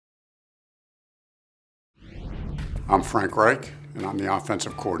I'm Frank Reich, and I'm the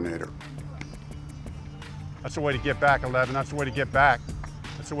offensive coordinator. That's the way to get back, 11. That's the way to get back.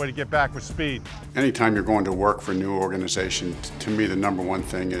 That's the way to get back with speed. Anytime you're going to work for a new organization, to me the number one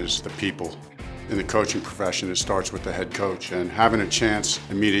thing is the people. In the coaching profession, it starts with the head coach, and having a chance,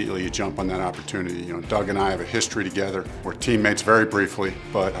 immediately you jump on that opportunity. You know, Doug and I have a history together. We're teammates very briefly,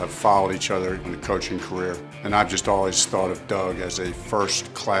 but have followed each other in the coaching career. And I've just always thought of Doug as a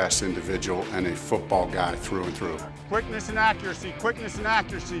first-class individual and a football guy through and through. Quickness and accuracy, quickness and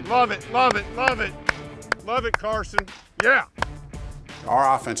accuracy. Love it, love it, love it. Love it, Carson. Yeah.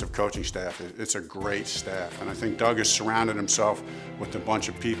 Our offensive coaching staff, it's a great staff, and I think Doug has surrounded himself with a bunch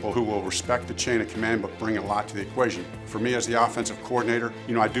of people who will respect the chain of command but bring a lot to the equation. For me as the offensive coordinator,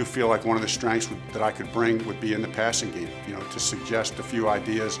 you know, I do feel like one of the strengths that I could bring would be in the passing game, you know, to suggest a few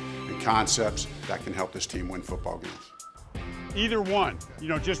ideas and concepts that can help this team win football games. Either one, you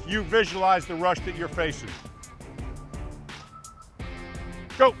know, just you visualize the rush that you're facing.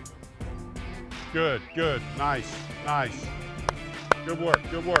 Go. Good, good, nice, nice. Good work,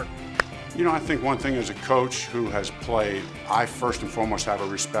 good work. You know, I think one thing as a coach who has played, I first and foremost have a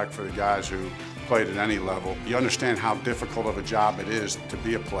respect for the guys who played at any level. You understand how difficult of a job it is to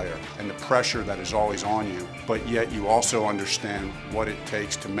be a player and the pressure that is always on you, but yet you also understand what it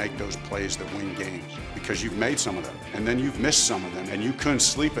takes to make those plays that win games, because you've made some of them and then you've missed some of them and you couldn't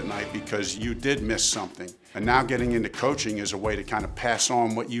sleep at night because you did miss something. And now getting into coaching is a way to kind of pass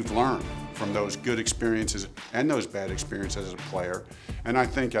on what you've learned from those good experiences and those bad experiences as a player. And I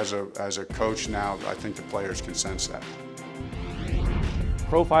think as a coach now, I think the players can sense that.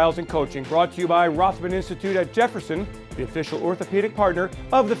 Profiles in Coaching, brought to you by Rothman Institute at Jefferson, the official orthopedic partner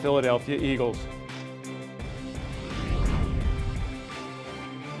of the Philadelphia Eagles.